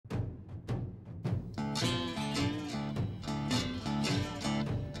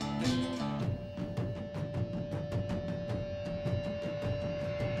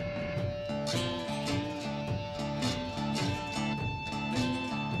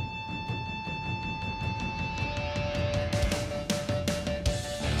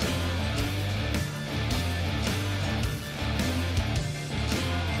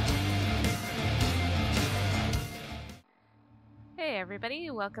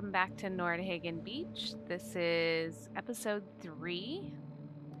everybody. Welcome back to Nordhagen Beach. This is episode 3.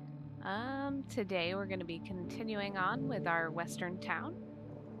 Today we're going to be continuing on with our western town.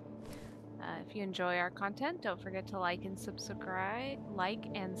 If you enjoy our content, don't forget to like and subscribe.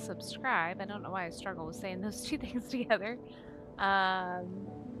 I don't know why I struggle with saying those two things together.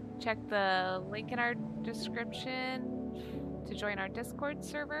 Check the link in our description to join our Discord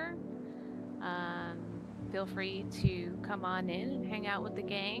server. Feel free to come on in and hang out with the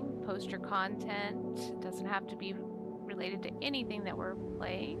gang, post your content. It doesn't have to be related to anything that we're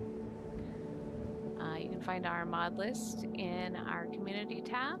playing. You can find our mod list in our community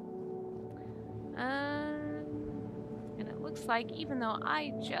tab. And it looks like even though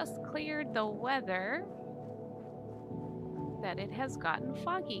I just cleared the weather, that it has gotten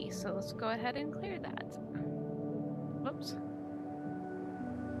foggy. So let's go ahead and clear that. Whoops.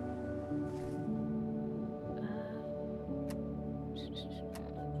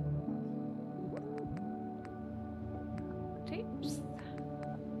 Tapes.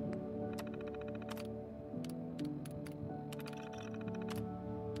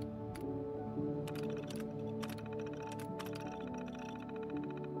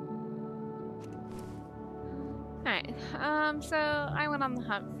 Alright, so I went on the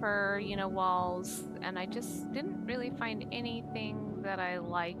hunt for, walls, and I just didn't really find anything that I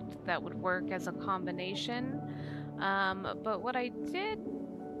liked that would work as a combination. But what I did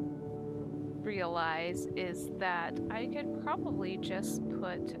realize is that I could probably just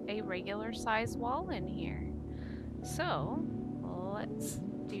put a regular size wall in here. So let's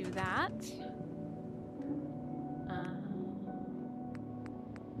do that.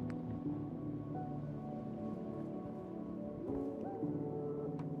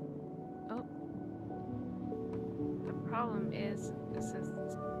 Oh, the problem is this is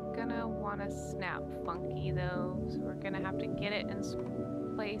gonna want to snap funky though, so we're gonna have to get it in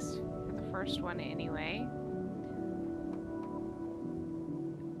place for the first one anyway.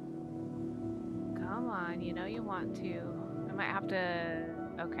 Come on, you know you want to. I might have to...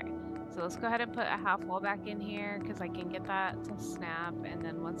 Okay, so let's go ahead and put a half wall back in here because I can get that to snap, and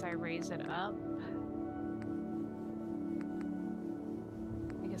then once I raise it up,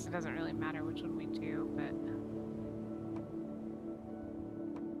 I guess it doesn't really matter which one we do, but...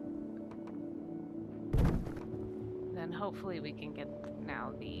 then hopefully we can get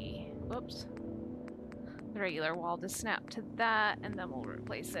now the... whoops. The regular wall to snap to that, and then we'll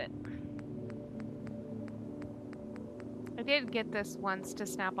replace it. I did get this once to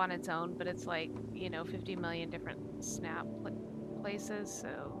snap on its own, but it's like, 50 million different snap places,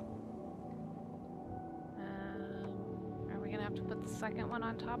 so... are we gonna have to put the second one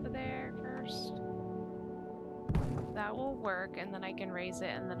on top of there first? That will work, and then I can raise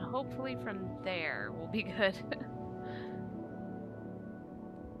it, and then hopefully from there we'll be good.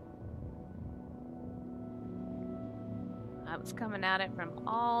 I was coming at it from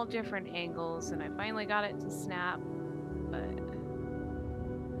all different angles, and I finally got it to snap, but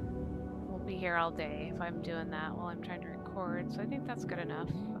we'll be here all day if I'm doing that while I'm trying to record, so I think that's good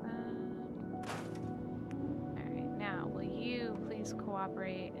enough. Alright, now, will you please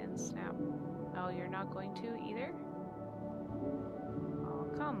cooperate and snap? Oh, you're not going to either? Oh,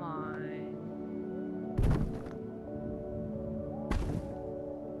 come on.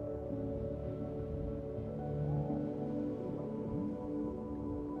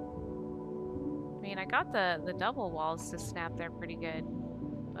 I got the double walls to snap there pretty good,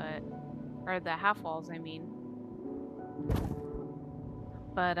 but, or the half walls, I mean.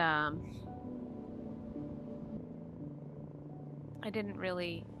 But, I didn't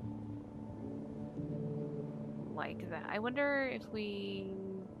really like that. I wonder if we...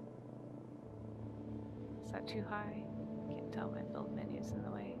 Is that too high? Can't tell, my build menu's in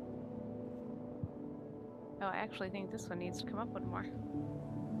the way. Oh, I actually think this one needs to come up one more.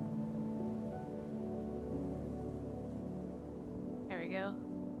 Go. I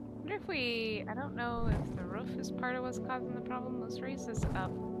wonder if we... I don't know if the roof is part of what's causing the problem. Let's raise this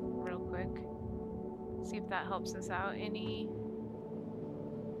up real quick. See if that helps us out any.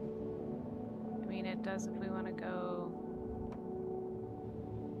 I mean, it does if we want to go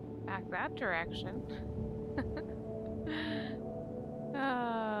back that direction.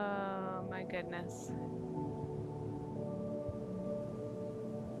 Oh, my goodness.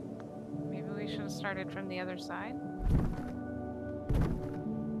 Maybe we should have started from the other side.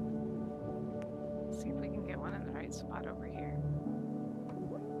 See if we can get one in the right spot over here.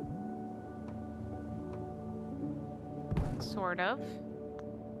 Sort of.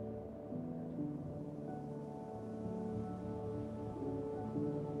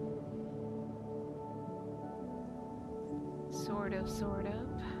 Sort of.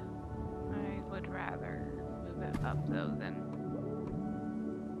 I would rather move it up though than...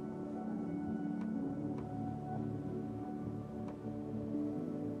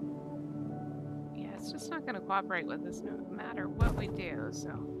 Yeah, it's just not going to cooperate with us no matter what we do, so...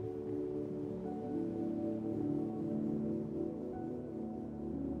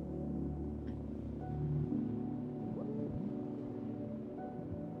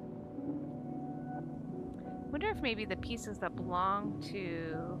 Wonder if maybe the pieces that belong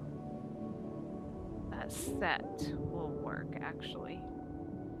to that set will work, actually.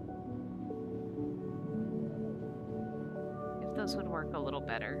 If those would work a little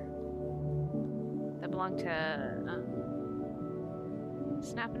better. That belong to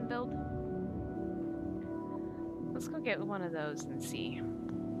Snap and Build. Let's go get one of those and see.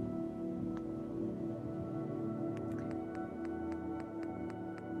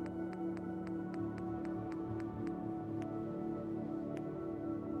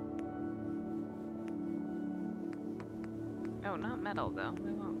 Oh, not metal though.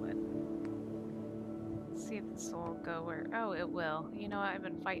 We want wood. Let's see if this will go where... Oh, it will. You know what? I've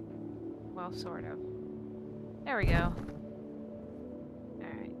been fighting... Well, sort of. There we go.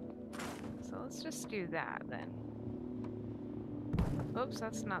 Alright. So let's just do that then. Oops,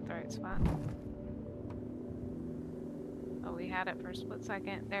 that's not the right spot. Oh, we had it for a split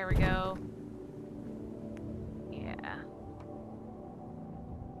second. There we go. Yeah.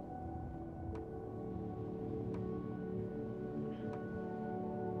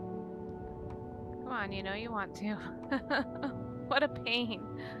 Come on, you know you want to. What a pain.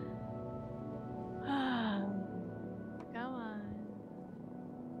 Come on.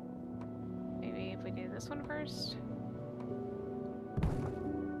 Maybe if we do this one first.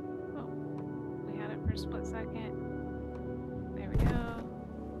 Oh, we had it for a split second. There we go.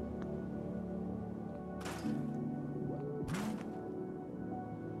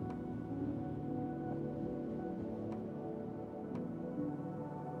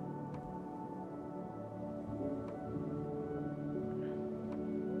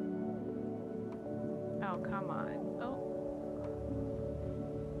 Oh, come on. Oh.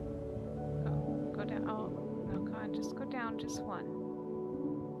 Go down. Oh, no, God, just go down just one.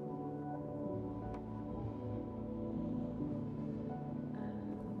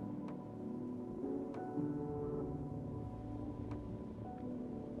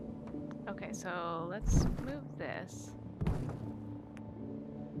 Okay, so let's move this.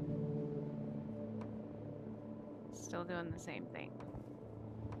 Still doing the same thing.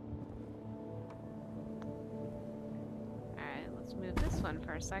 Move this one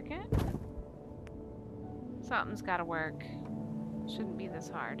for a second. Something's gotta work. Shouldn't be this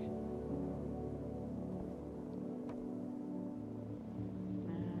hard.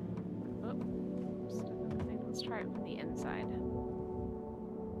 Let's try it from the inside.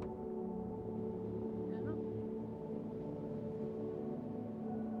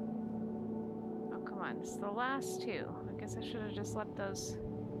 Oh, come on. It's the last two. I guess I should have just let those...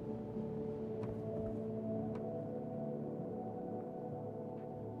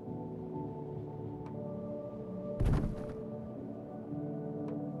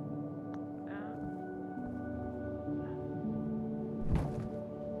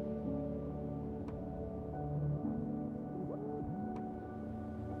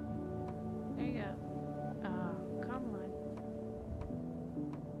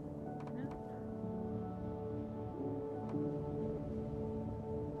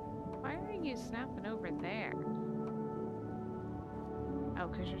 snapping over there? Oh,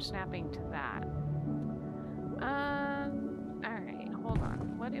 because you're snapping to that. Alright, hold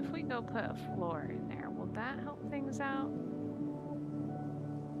on. What if we go put a floor in there? Will that help things out?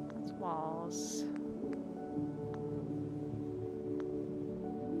 That's walls.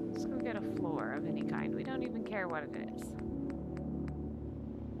 Let's go get a floor of any kind. We don't even care what it is.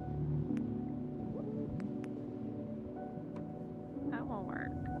 That won't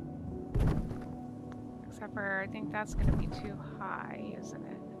work. Except for, I think that's going to be too high, isn't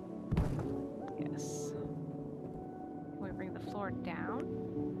it? Yes. Can we bring the floor down?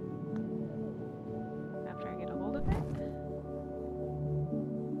 After I get a hold of it?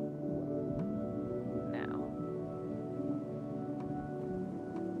 No.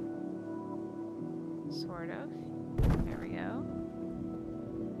 Sort of. There we go.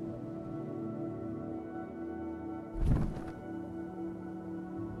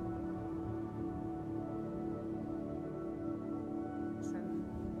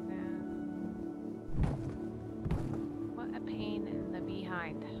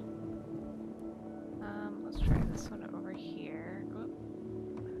 Let's try this one over here. Oop.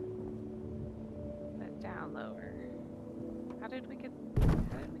 Put it down lower. did we get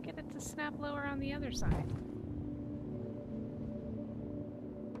it to snap lower on the other side?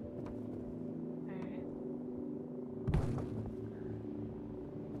 Alright.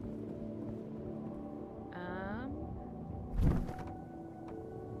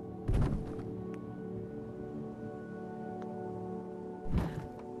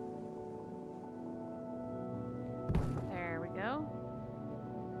 There we go.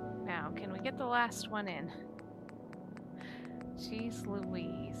 Now, can we get the last one in? Jeez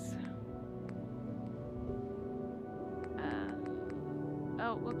Louise.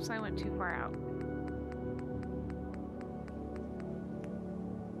 Oh, whoops, I went too far out.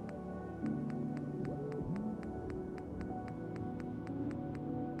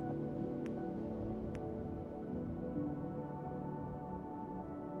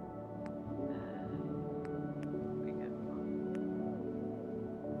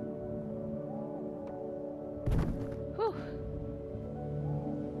 Whew.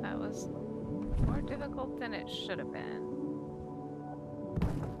 That was more difficult than it should have been.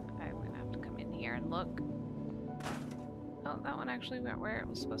 I'm gonna have to come in here and look. Oh, that one actually went where it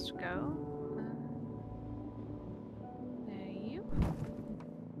was supposed to go.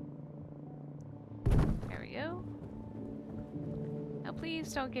 There we go. Now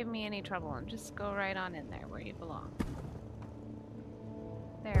please don't give me any trouble and just go right on in there where you belong.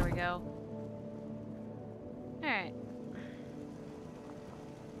 There we go. Alright.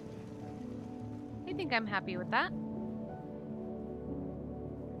 I think I'm happy with that.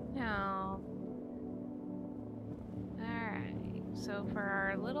 Now, alright, so for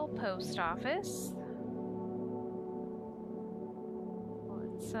our little post office,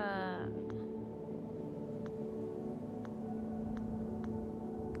 let's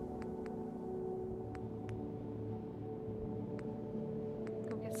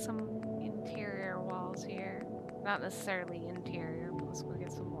go get some interior walls here. Not necessarily interior, but let's go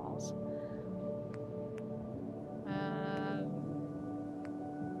get some walls.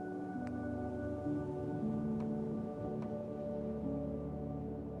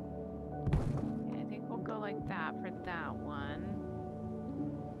 That one.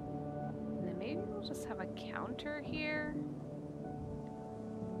 And then maybe we'll just have a counter here.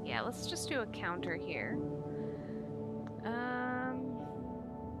 Yeah, let's just do a counter here.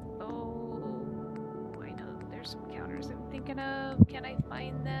 Oh, I know there's some counters I'm thinking of. Can I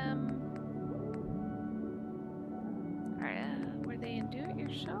find them? Were they in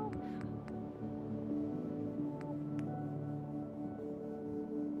do-it-yourself?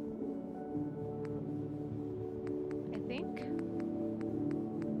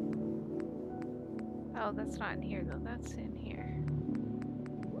 Oh, that's not in here though, that's in here.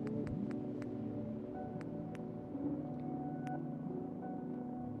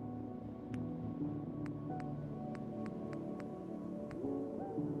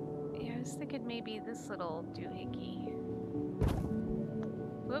 Yeah, I was thinking maybe this little doohickey.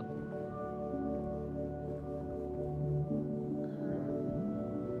 Whoop.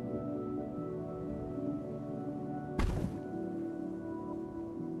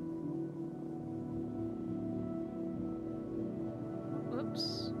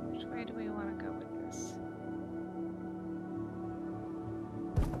 Which way do we want to go with this?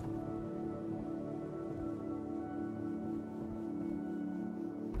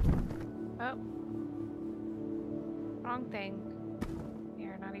 Oh. Wrong thing. We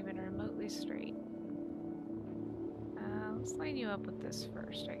are not even remotely straight. Let's line you up with this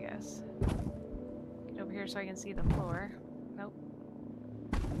first, I guess. Get over here so I can see the floor. Nope.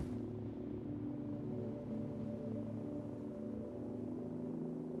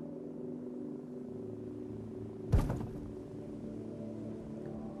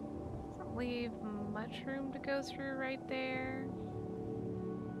 Leave much room to go through right there.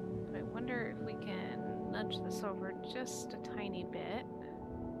 But I wonder if we can nudge this over just a tiny bit.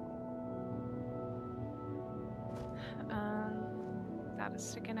 That is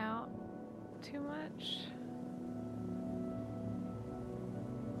sticking out too much.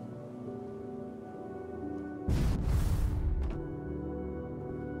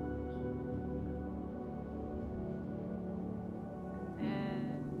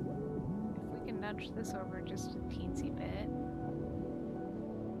 Nudge this over just a teensy bit.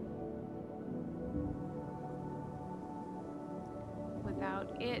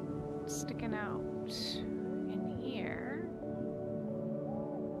 Without it sticking out in here.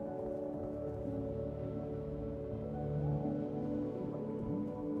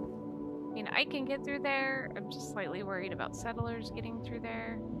 I mean, I can get through there. I'm just slightly worried about settlers getting through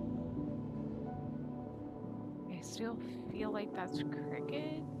there. I still feel like that's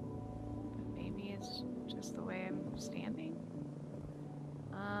crooked. It's just the way I'm standing.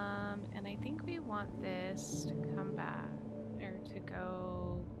 want this to come back, or to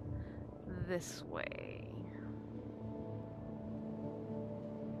go this way.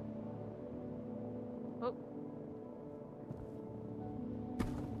 Oh.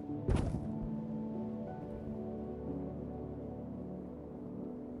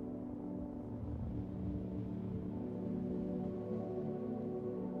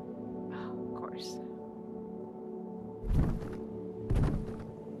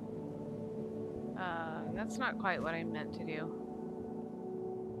 That's not quite what I meant to do.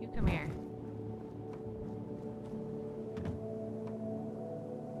 You come here.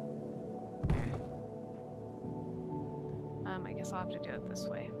 There. I guess I'll have to do it this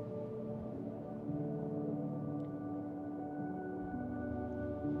way.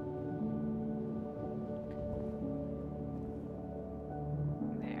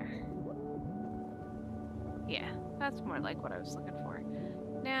 There. Yeah, that's more like what I was looking for.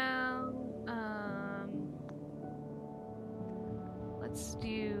 Now, let's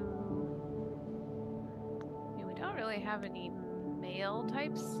do... I mean, we don't really have any mail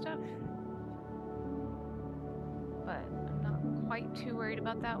type stuff, but I'm not quite too worried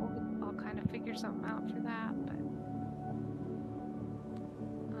about that. I'll kind of figure something out for that, but...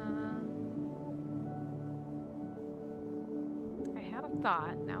 I had a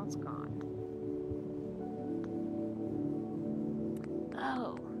thought, now it's gone.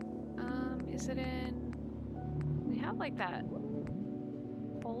 Oh, is it in... We have like that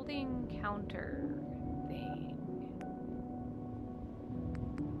folding counter thing.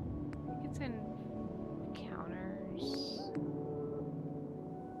 I think it's in counters.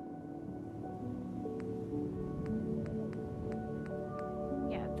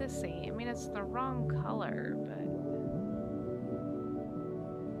 Yeah, this thing. I mean, it's the wrong color, but...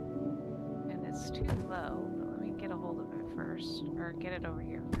 And it's too low. But let me get a hold of it first. Or get it over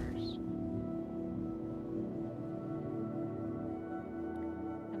here first.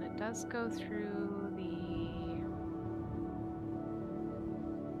 Does go through the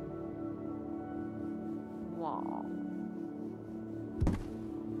wall.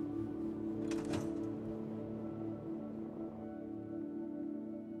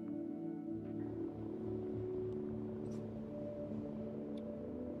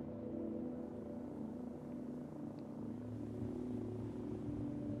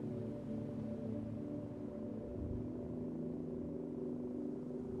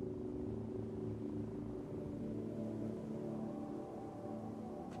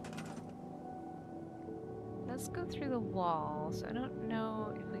 Let's go through the walls. I don't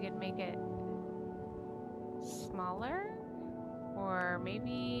know if we could make it smaller, or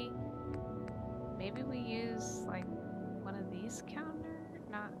maybe we use like one of these counters.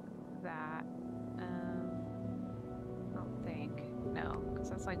 Not that. I don't think. No, because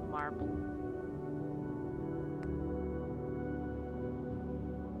that's like marble.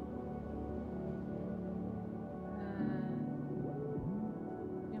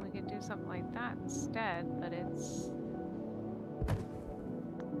 Something like that instead, but it's...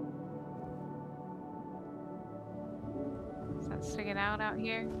 Is that sticking out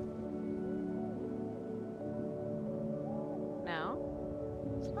here? No,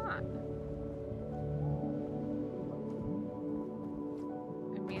 it's not.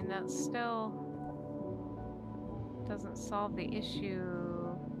 I mean, that still doesn't solve the issue.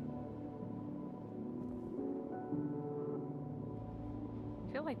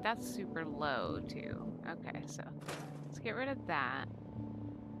 Like that's super low too. Okay, so let's get rid of that.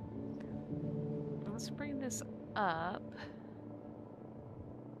 Let's bring this up.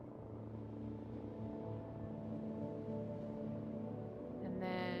 And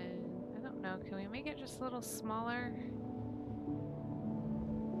then, I don't know, can we make it just a little smaller?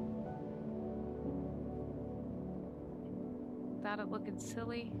 Without it looking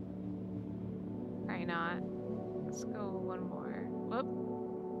silly? Probably not. Let's go one more. Whoop.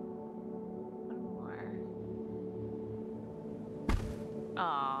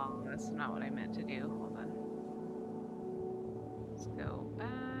 Oh, that's not what I meant to do. Hold on. Let's go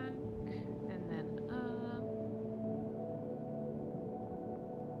back and then up.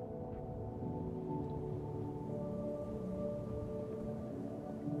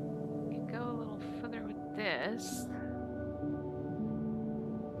 We can go a little further with this.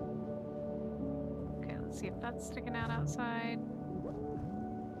 Okay, let's see if that's sticking out outside.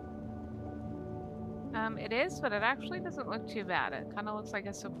 It is, but it actually doesn't look too bad. It kind of looks like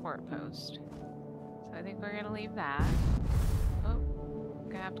a support post. So I think we're gonna leave that. Oh,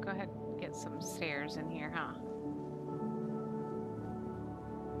 gonna have to go ahead and get some stairs in here, huh?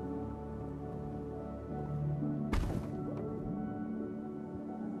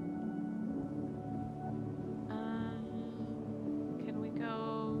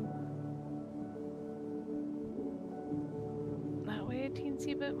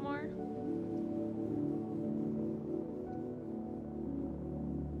 bit more.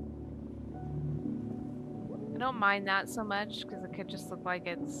 I don't mind that so much because it could just look like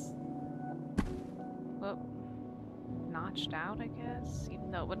it's, whoop, notched out, I guess, even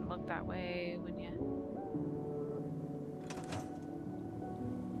though it wouldn't look that way when you...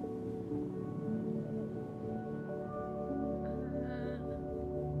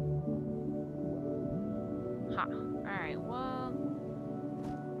 Alright, well...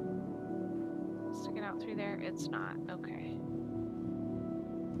 Stick it out through there? It's not. Okay.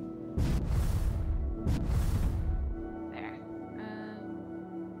 There.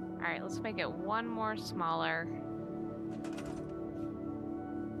 Alright, let's make it one more smaller.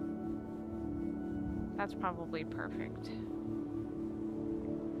 That's probably perfect.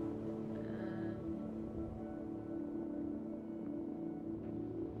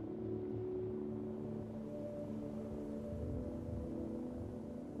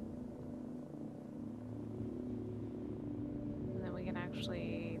 And then we can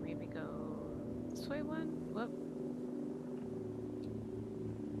actually maybe go this way one. Whoop.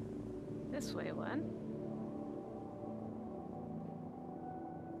 This way one.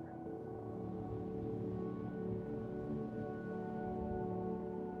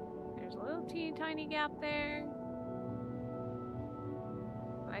 Teeny tiny gap there.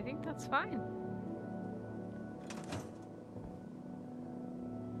 But I think that's fine.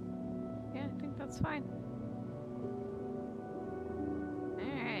 Yeah, I think that's fine.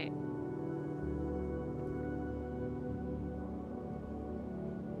 Alright.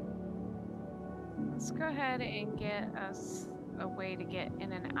 Let's go ahead and get us a way to get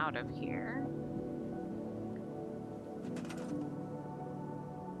in and out of here.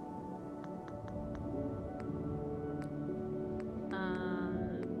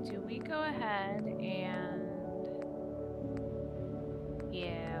 Go ahead and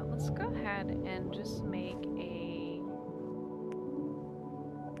yeah, let's go ahead and just make a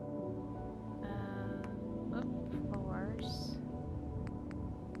floors.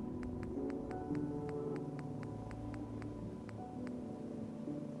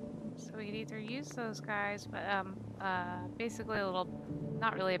 So we could either use those guys, but basically a little,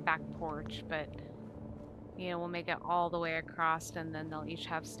 not really a back porch, but you know, we'll make it all the way across, and then they'll each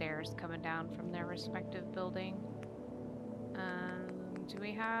have stairs coming down from their respective building. Do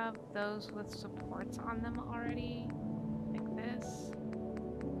we have those with supports on them already? Like this?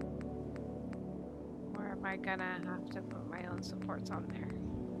 Or am I gonna have to put my own supports on there?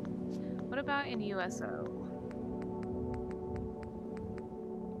 What about in USO?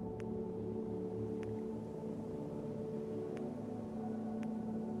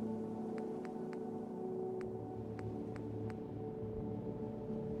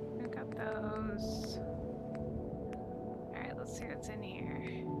 In here.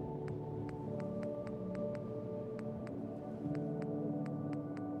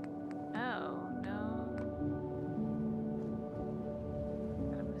 Oh, no.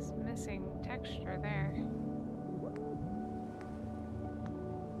 I'm missing texture there.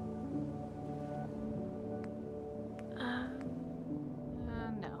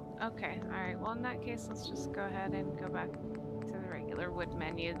 No. Okay, alright. Well, in that case, let's just go ahead and go back to the regular wood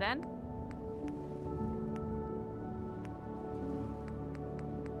menu then.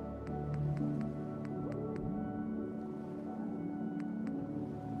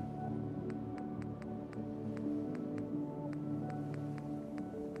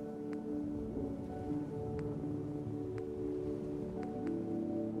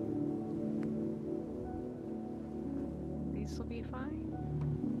 Will be fine.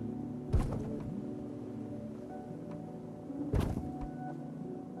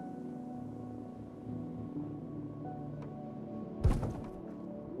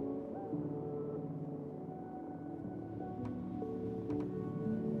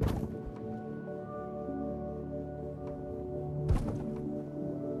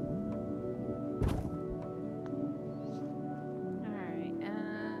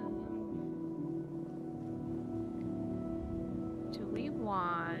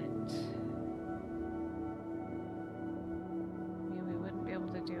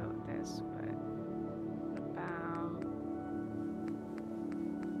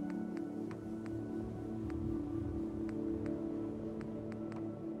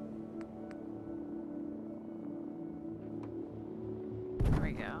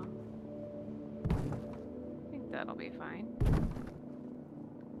 Go. I think that'll be fine.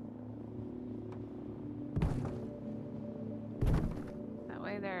 That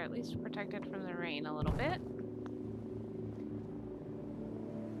way they're at least protected from the rain a little bit.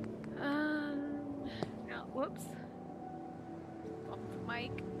 No, whoops. Bumped my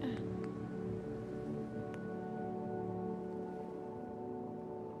bike.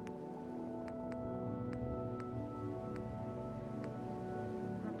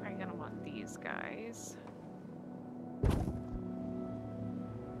 I'm probably gonna want these guys.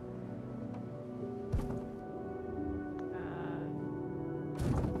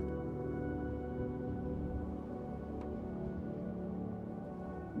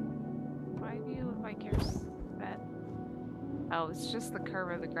 Oh, it's just the curve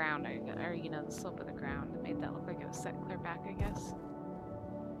of the ground, or you know, the slope of the ground that made that look like it was set clear back, I guess.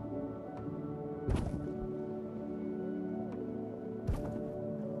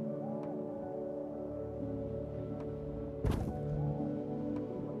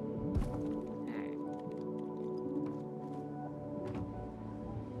 Alright.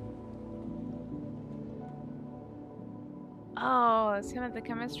 Oh, it's him at the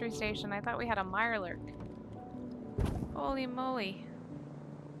chemistry station. I thought we had a Mirelurk. Holy moly.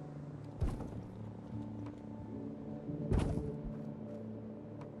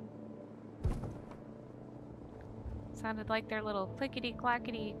 Sounded like their little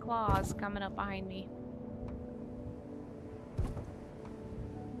clickety-clackety claws coming up behind me.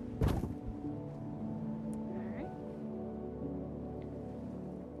 Alright.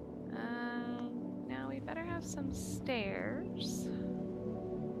 Now we better have some stairs.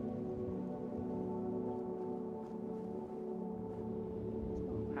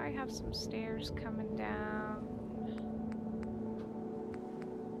 I have some stairs coming down.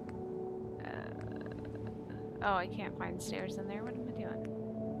 Oh, I can't find stairs in there. What am I doing?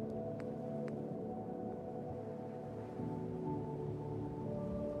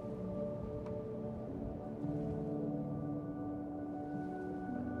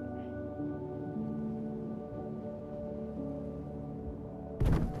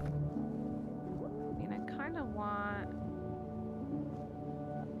 I mean, I kind of want...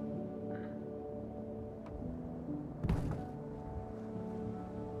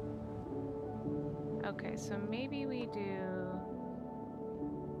 Okay, so maybe we do...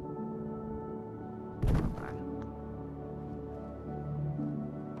 Hold on.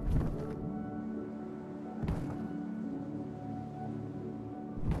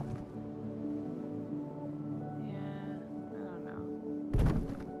 Yeah, I don't know.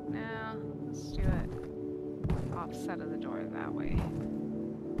 No, let's do it offset of the door that way.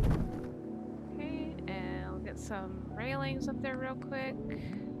 Okay, and we'll get some railings up there real quick.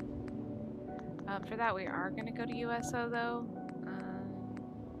 For that, we are going to go to USO, though.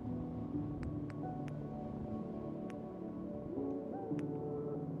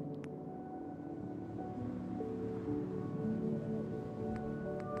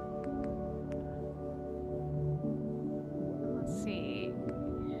 Let's see.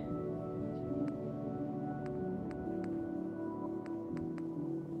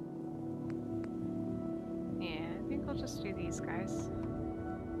 Yeah, I think we'll just do these guys.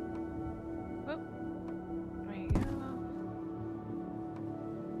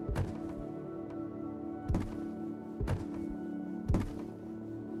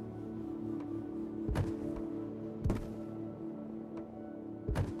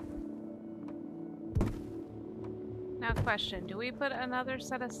 Question, do we put another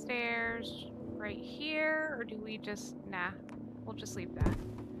set of stairs right here, or do we just... Nah, we'll just leave that.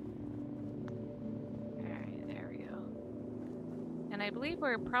 Alright, there we go. And I believe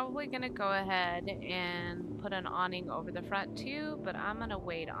we're probably going to go ahead and put an awning over the front too, but I'm going to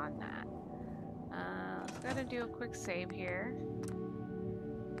wait on that. Gotta do a quick save here.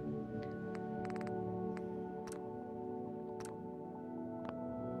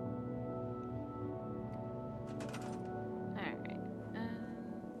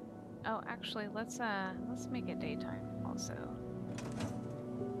 Oh, actually, let's make it daytime also.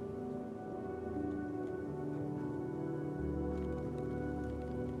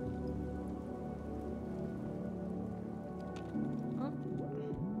 Oh.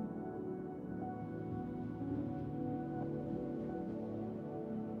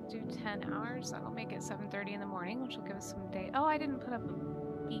 Do 10 hours. That'll make it 7:30 in the morning, which will give us some day. Oh, I didn't put up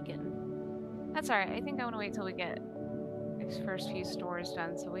a beacon. That's alright. I think I want to wait till we get these first few stores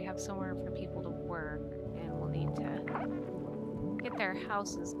done, so we have somewhere for people to work, and we'll need to get their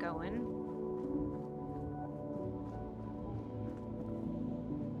houses going.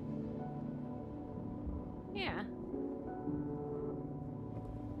 Yeah.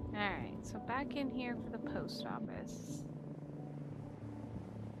 Alright, so back in here for the post office.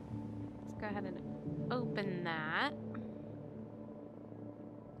 Let's go ahead and open that.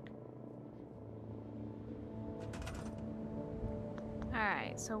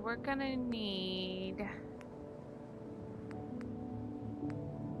 Alright, so we're gonna need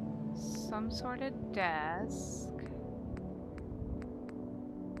some sort of desk.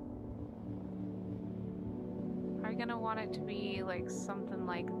 Are you gonna want it to be like something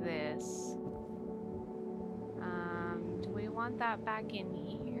like this? Do we want that back in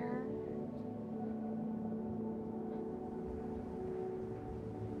here?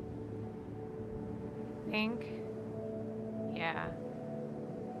 Think? Yeah.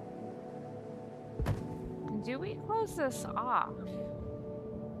 Do we close this off? Do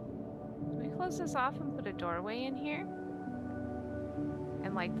we close this off and put a doorway in here?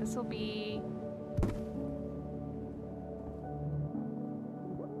 And like this will be...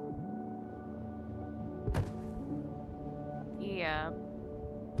 the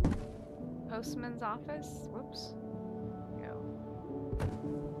postman's office? Whoops. Go.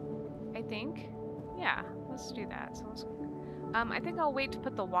 I think. Yeah, let's do that. So let's... I think I'll wait to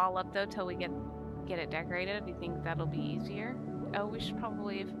put the wall up though till we get it decorated. I think that'll be easier. Oh, we should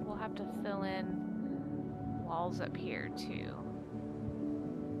probably... we'll have to fill in walls up here too.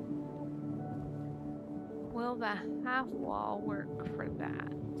 Will the half wall work for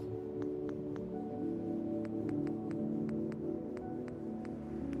that?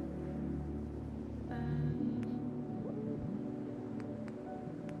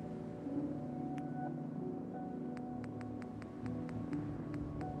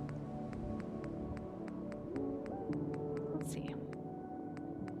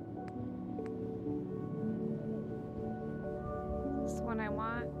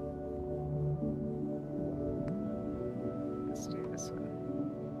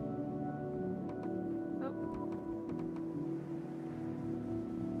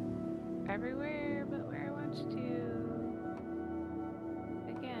 Everywhere but where I want you to.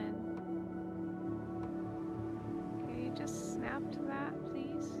 Again. Can you just snap to that,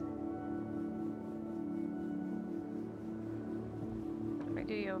 please? What if I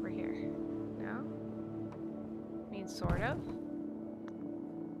do you over here? No? I mean, sort of.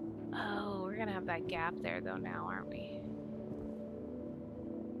 Oh, we're gonna have that gap there though now, aren't we?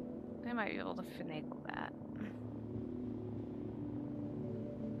 I might be able to finagle that.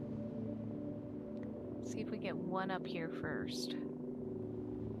 See if we get one up here first.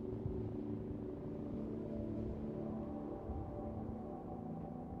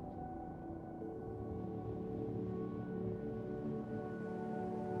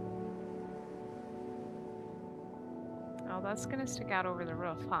 Oh, that's gonna stick out over the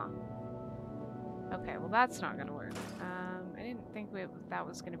roof, huh? Okay, well that's not gonna work. I didn't think that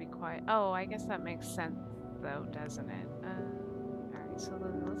was gonna be quite... Oh, I guess that makes sense though, doesn't it? Alright, so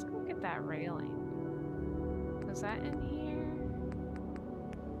then let's go get that railing. Was that in here?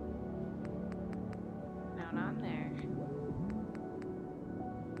 No, not in there.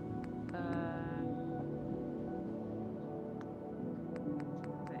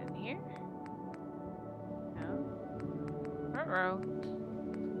 Is it in here? No? Uh-oh.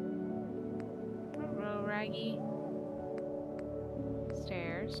 Uh-oh, Raggy.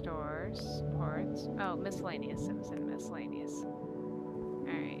 Stairs, doors, ports. Oh, miscellaneous. It was in miscellaneous.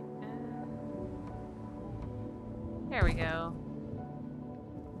 Alright. There we go.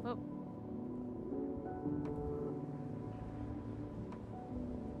 Whoop.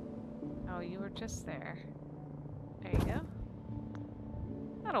 Oh, you were just there. There you go.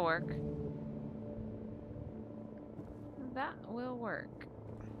 That'll work. That will work.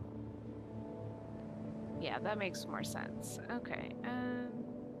 Yeah, that makes more sense. Okay,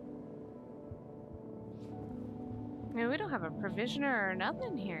 no, we don't have a provisioner or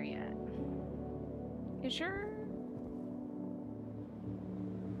nothing here yet. You sure?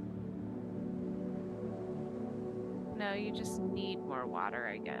 No, you just need more water,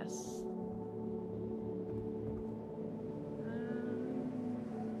 I guess.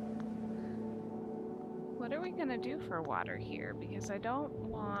 What are we gonna do for water here? Because I don't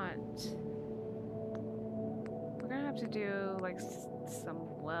want... We're gonna have to do, like,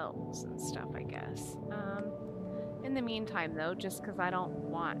 some wells and stuff, I guess. In the meantime, though, just because I don't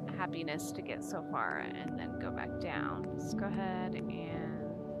want happiness to get so far and then go back down, let's go ahead and...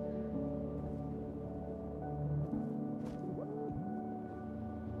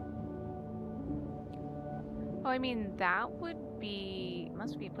 Oh, I mean, that would be...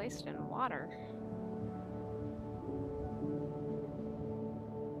 must be placed in water.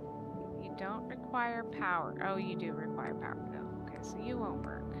 You don't require power. Oh, you do require power. No. Okay, so you won't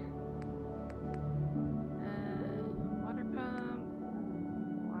work. Water pump.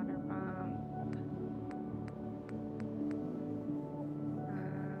 Water pump.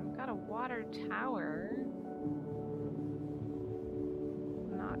 Got a water tower.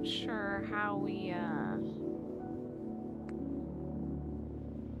 Not sure how we,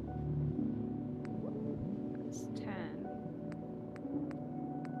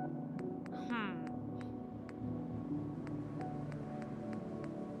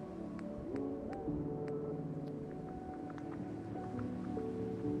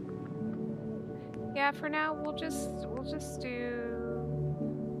 Yeah, for now we'll just do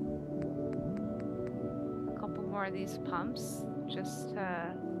a couple more of these pumps just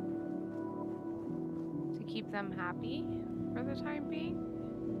to keep them happy for the time being.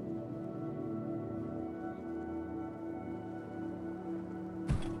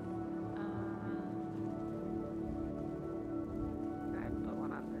 I'd put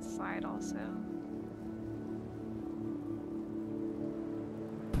one on this side also.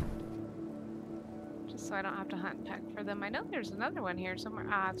 Just so I don't have to hunt and peck for them. I know there's another one here somewhere.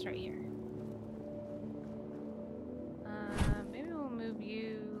 Ah, it's right here. Maybe we'll move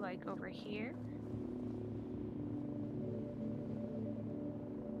you like over here.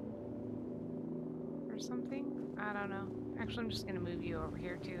 Something? I don't know. Actually, I'm just gonna move you over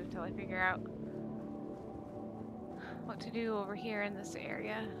here too until I figure out what to do over here in this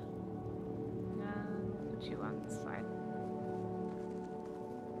area. Put you on this side.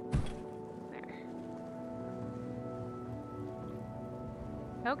 There.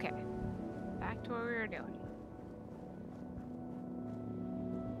 Okay. Back to what we were doing.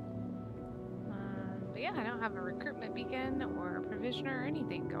 But yeah, I don't have a recruitment beacon or a provisioner or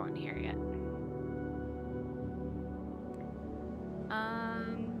anything going here yet.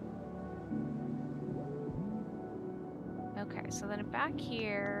 Okay, so then back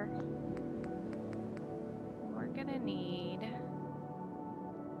here, we're gonna need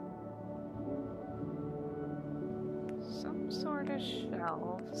some sort of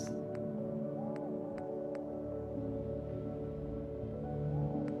shelves.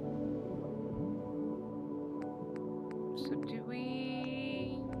 So do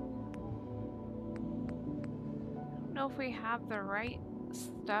we... I don't know if we have the right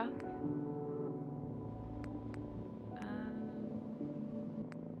stuff.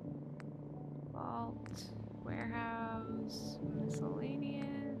 Vault, warehouse,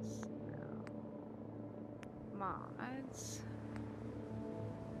 miscellaneous, no. Mods.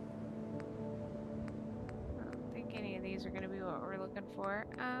 I don't think any of these are going to be what we're looking for.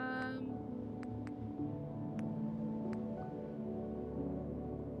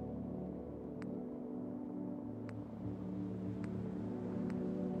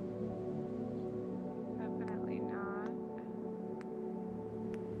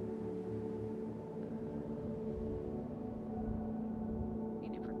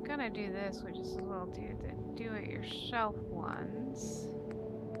 Gonna do this, we just as well do the do-it-yourself ones.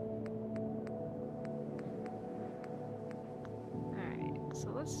 Alright, so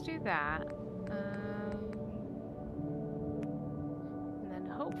let's do that. And then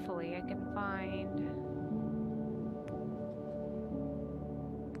hopefully I can find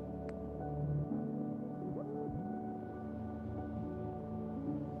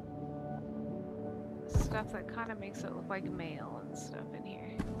stuff that kind of makes it look like mail and stuff in here.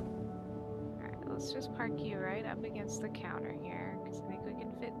 Let's just park you right up against the counter here, because I think we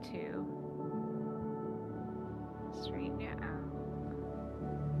can fit two. Straighten you out.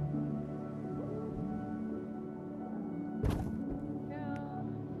 Go.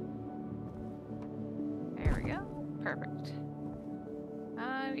 There we go. Perfect.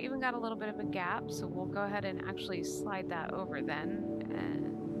 I've even got a little bit of a gap, so we'll go ahead and actually slide that over then.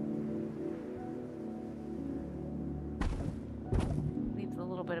 And leave a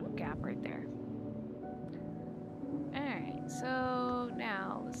little bit of a gap right there. So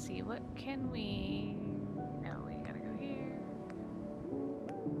now let's see, what can we... No, we gotta go here.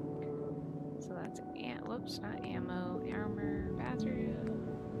 So that's whoops, not ammo, armor, bathroom.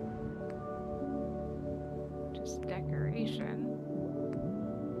 Just decoration.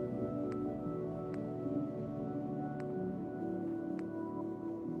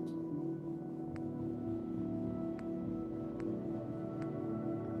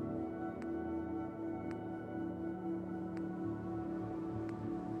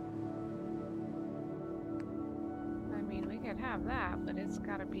 Have that, but it's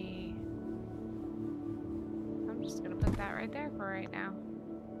gotta be... I'm just gonna put that right there for right now.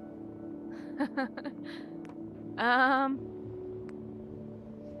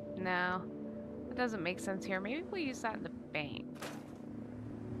 No, that doesn't make sense here. Maybe we'll use that in the bank.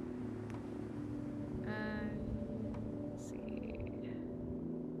 Let's see.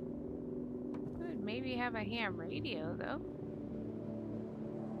 We would maybe have a ham radio though.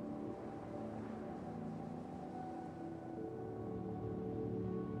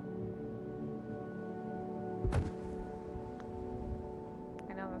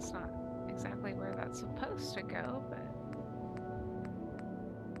 That's not exactly where that's supposed to go, but...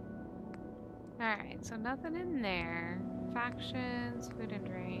 Alright, so nothing in there. Factions, food and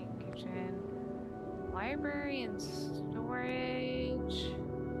drink, kitchen, library and storage.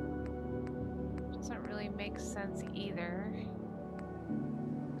 Doesn't really make sense either.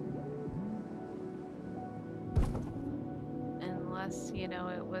 Unless, you know,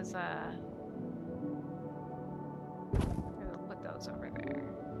 it was a... We'll put those over there.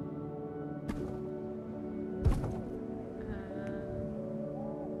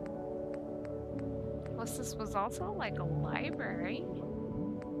 Plus, this was also like a library.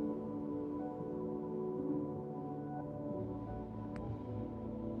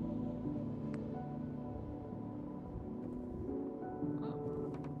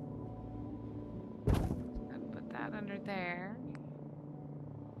 Put that under there.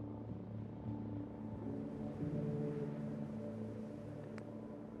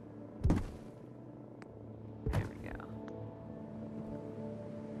 There we go.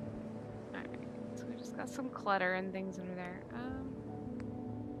 Alright, so we just got some clutter and things under there.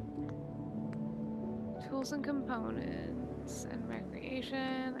 Tools and components and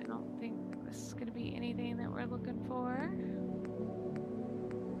recreation. I don't think this is going to be anything that we're looking for.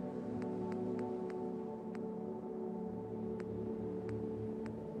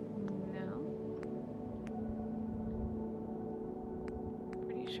 No.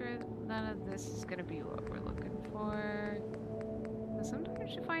 Pretty sure none of this is going to be what we're looking for. But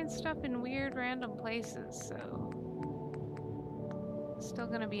sometimes you find stuff in weird random places, so still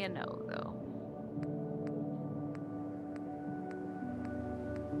going to be a no though.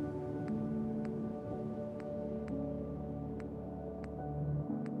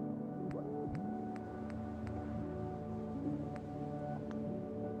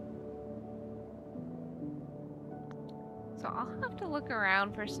 So I'll have to look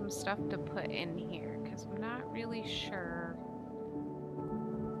around for some stuff to put in here because I'm not really sure.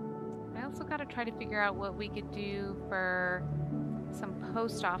 I also got to try to figure out what we could do for some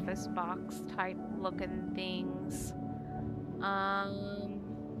post office box type looking things.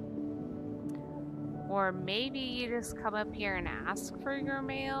 Or maybe you just come up here and ask for your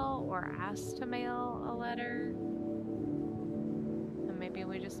mail or ask to mail a letter. And maybe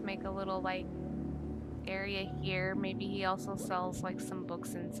we just make a little like area here. Maybe he also sells like some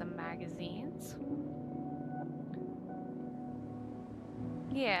books and some magazines.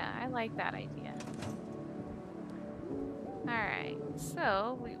 Yeah, I like that idea. Alright,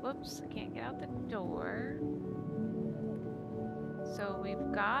 so whoops, I can't get out the door. So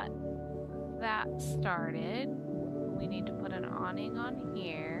we've got that started. We need to put an awning on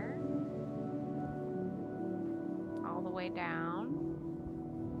here. All the way down.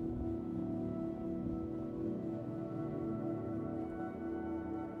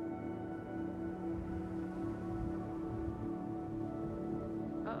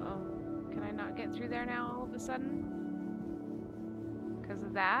 Get through there now all of a sudden? Because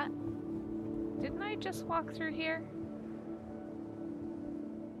of that? Didn't I just walk through here?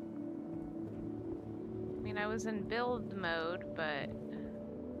 I mean, I was in build mode, but...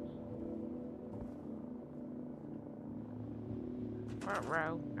 What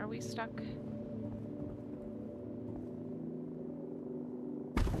row? Are we stuck?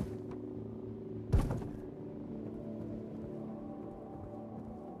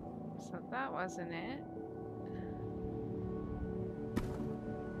 So that wasn't it.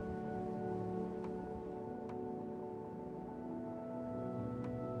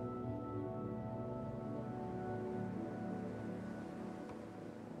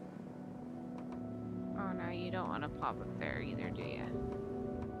 Oh no, you don't want to pop up there either, do you?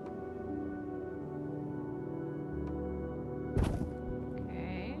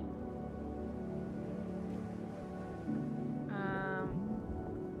 Okay.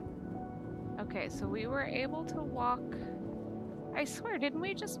 Okay, so we were able to walk... I swear, didn't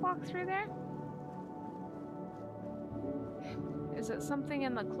we just walk through there? Is it something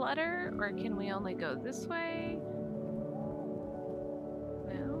in the clutter, or can we only go this way?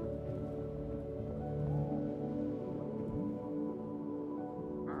 No?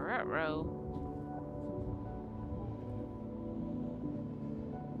 Ruh-roh.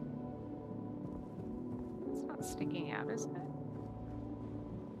 It's not sticking out, is it?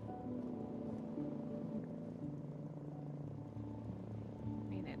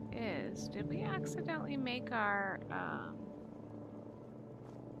 Did we accidentally make our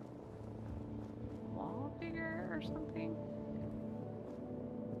wall bigger or something?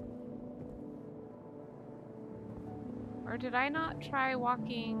 Or did I not try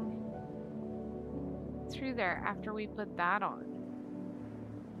walking through there after we put that on?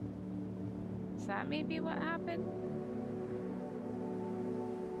 Is that maybe what happened?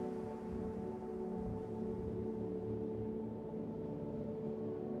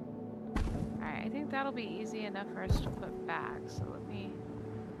 I think that'll be easy enough for us to put back, so let me...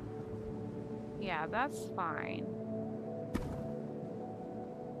 Yeah, that's fine.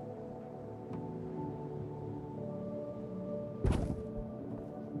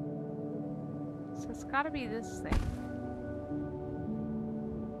 So it's gotta be this thing.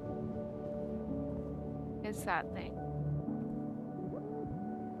 It's that thing.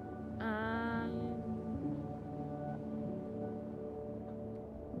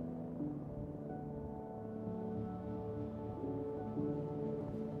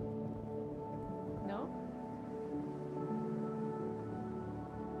 No.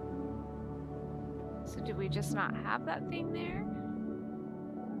 So did we just not have that thing there?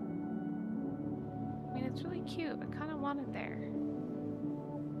 I mean, it's really cute. I kind of want it there.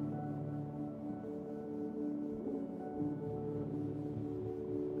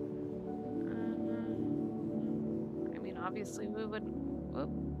 I mean, obviously we would... Whoop.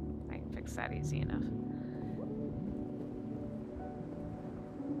 I can fix that easy enough.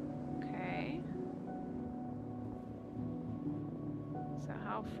 Okay. So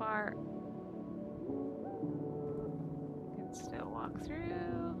how far... Can still walk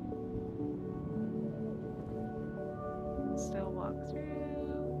through. Still walk through.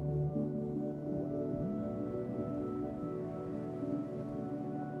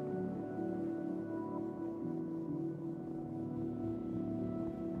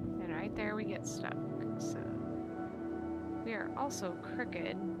 And right there we get stuck. So we are also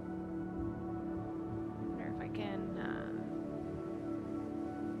crooked. Wonder if I can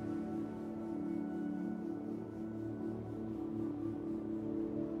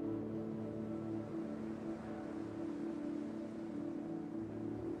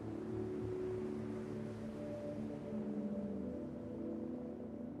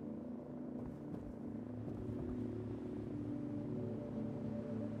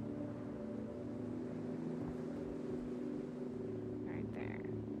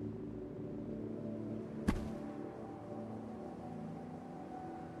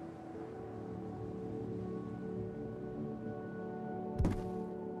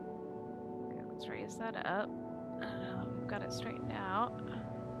raise that up. We've got it straightened out.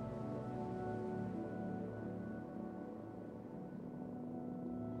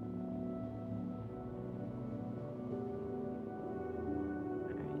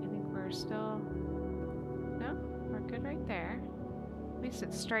 I think we're still... No, we're good right there. At least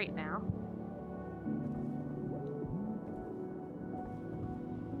it's straight now.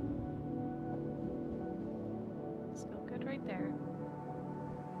 Still good right there.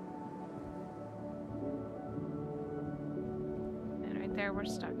 There we're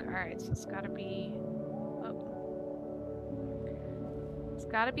stuck. Alright, so it's gotta be... Oh. It's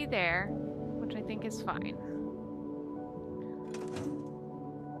gotta be there, which I think is fine.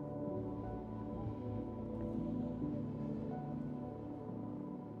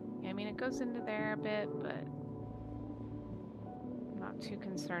 Yeah, I mean, it goes into there a bit, but I'm not too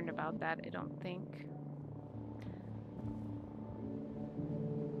concerned about that, I don't think.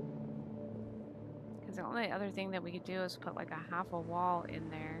 The only other thing that we could do is put like a half a wall in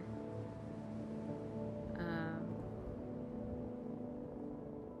there.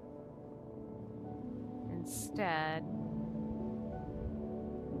 Instead.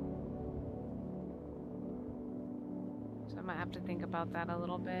 So I might have to think about that a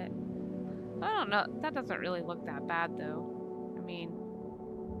little bit. I don't know. That doesn't really look that bad though. I mean...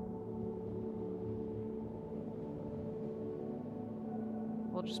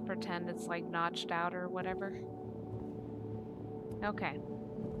 We'll just pretend it's like notched out or whatever. Okay.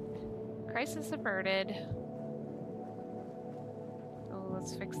 Crisis averted. Oh,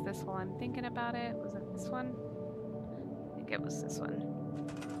 let's fix this while I'm thinking about it. Was it this one? I think it was this one.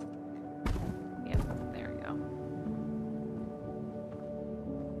 Yep, there we go.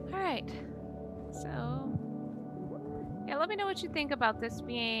 Alright. So... Yeah, let me know what you think about this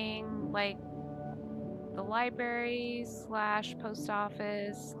being, like, the library / post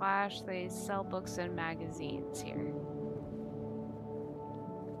office / they sell books and magazines here.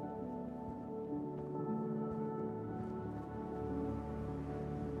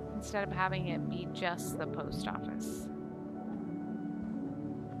 Instead of having it be just the post office.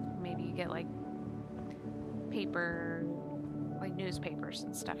 Maybe you get like paper, like newspapers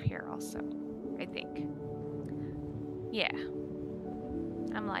and stuff here also, I think. Yeah,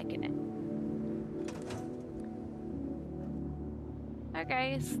 I'm liking it.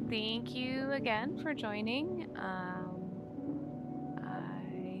 Okay, thank you again for joining. I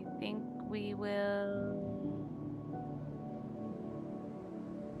think we will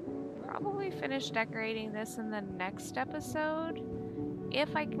probably finish decorating this in the next episode,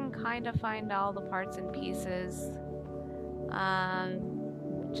 if I can kind of find all the parts and pieces.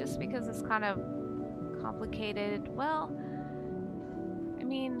 just because it's kind of complicated, well, I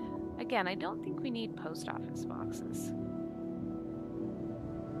mean, again, I don't think we need post office boxes.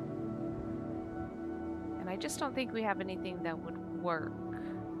 And I just don't think we have anything that would work.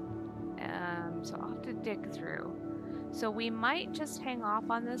 So I'll have to dig through. So we might just hang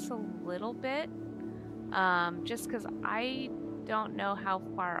off on this a little bit, just because I don't know how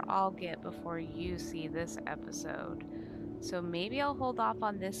far I'll get before you see this episode. So maybe I'll hold off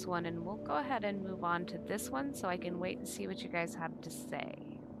on this one and we'll go ahead and move on to this one so I can wait and see what you guys have to say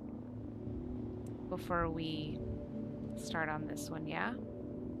before we start on this one, yeah?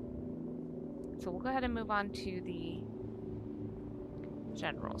 So we'll go ahead and move on to the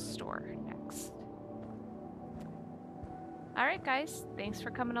general store next. Alright guys, thanks for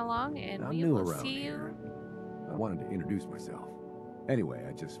coming along and we will see you. I wanted to introduce myself. Anyway,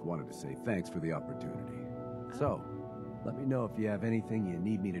 I just wanted to say thanks for the opportunity. Oh. So, let me know if you have anything you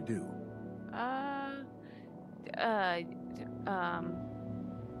need me to do.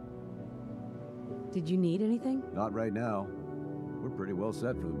 Did you need anything? Not right now. We're pretty well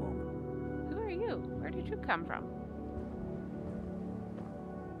set for the moment. Who are you? Where did you come from?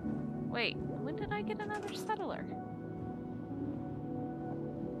 Wait, when did I get another settler?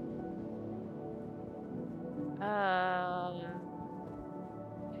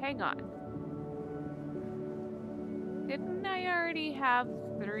 Hang on. Didn't I already have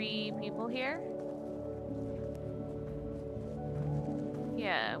 3 people here?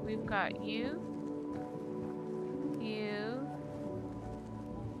 Yeah, we've got you,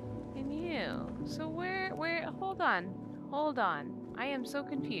 and you. So where, hold on. I am so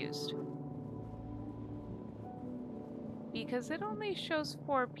confused. Because it only shows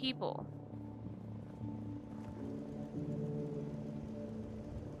 4 people.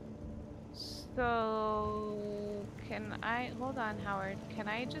 So, can I, hold on, Howard, can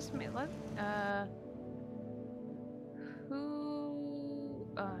I just make, wow.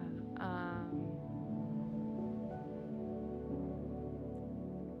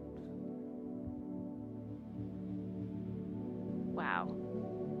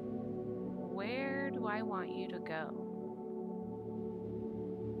 Where do I want you to go?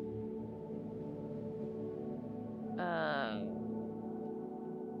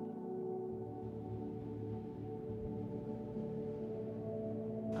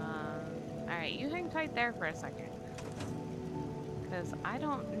 Alright, you hang tight there for a second. Because I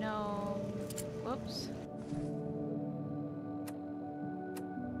don't know... Whoops.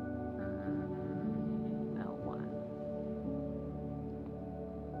 L1.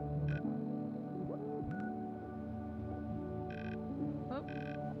 Whoop.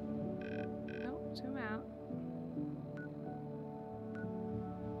 Nope, zoom out.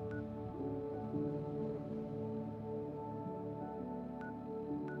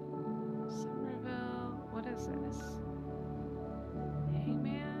 What is this?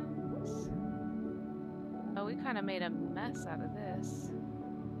 Hangman's? Oh, we kind of made a mess out of this.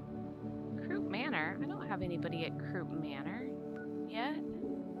 Croup Manor? I don't have anybody at Croup Manor yet.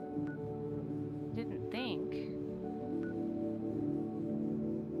 Didn't think.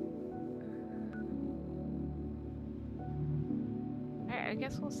 Alright, I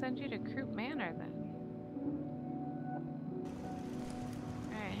guess we'll send you to Croup Manor then.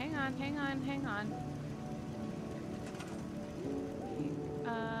 Alright, hang on.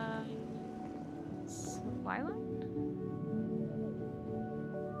 Supply line?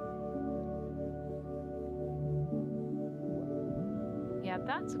 Yeah,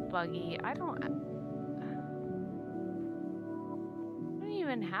 that's buggy. I don't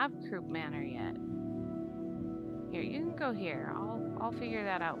even have Croup Manor yet. Here, you can go here. I'll figure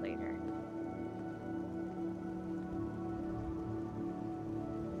that out later.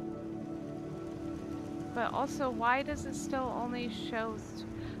 But also, why does it still only show...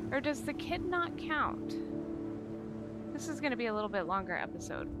 Or does the kid not count? This is going to be a little bit longer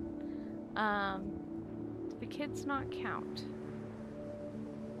episode. Do the kids not count?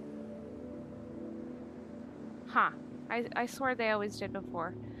 Huh. I swear they always did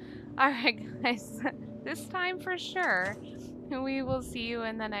before. Alright, guys. This time for sure. We will see you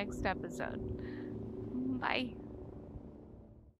in the next episode. Bye.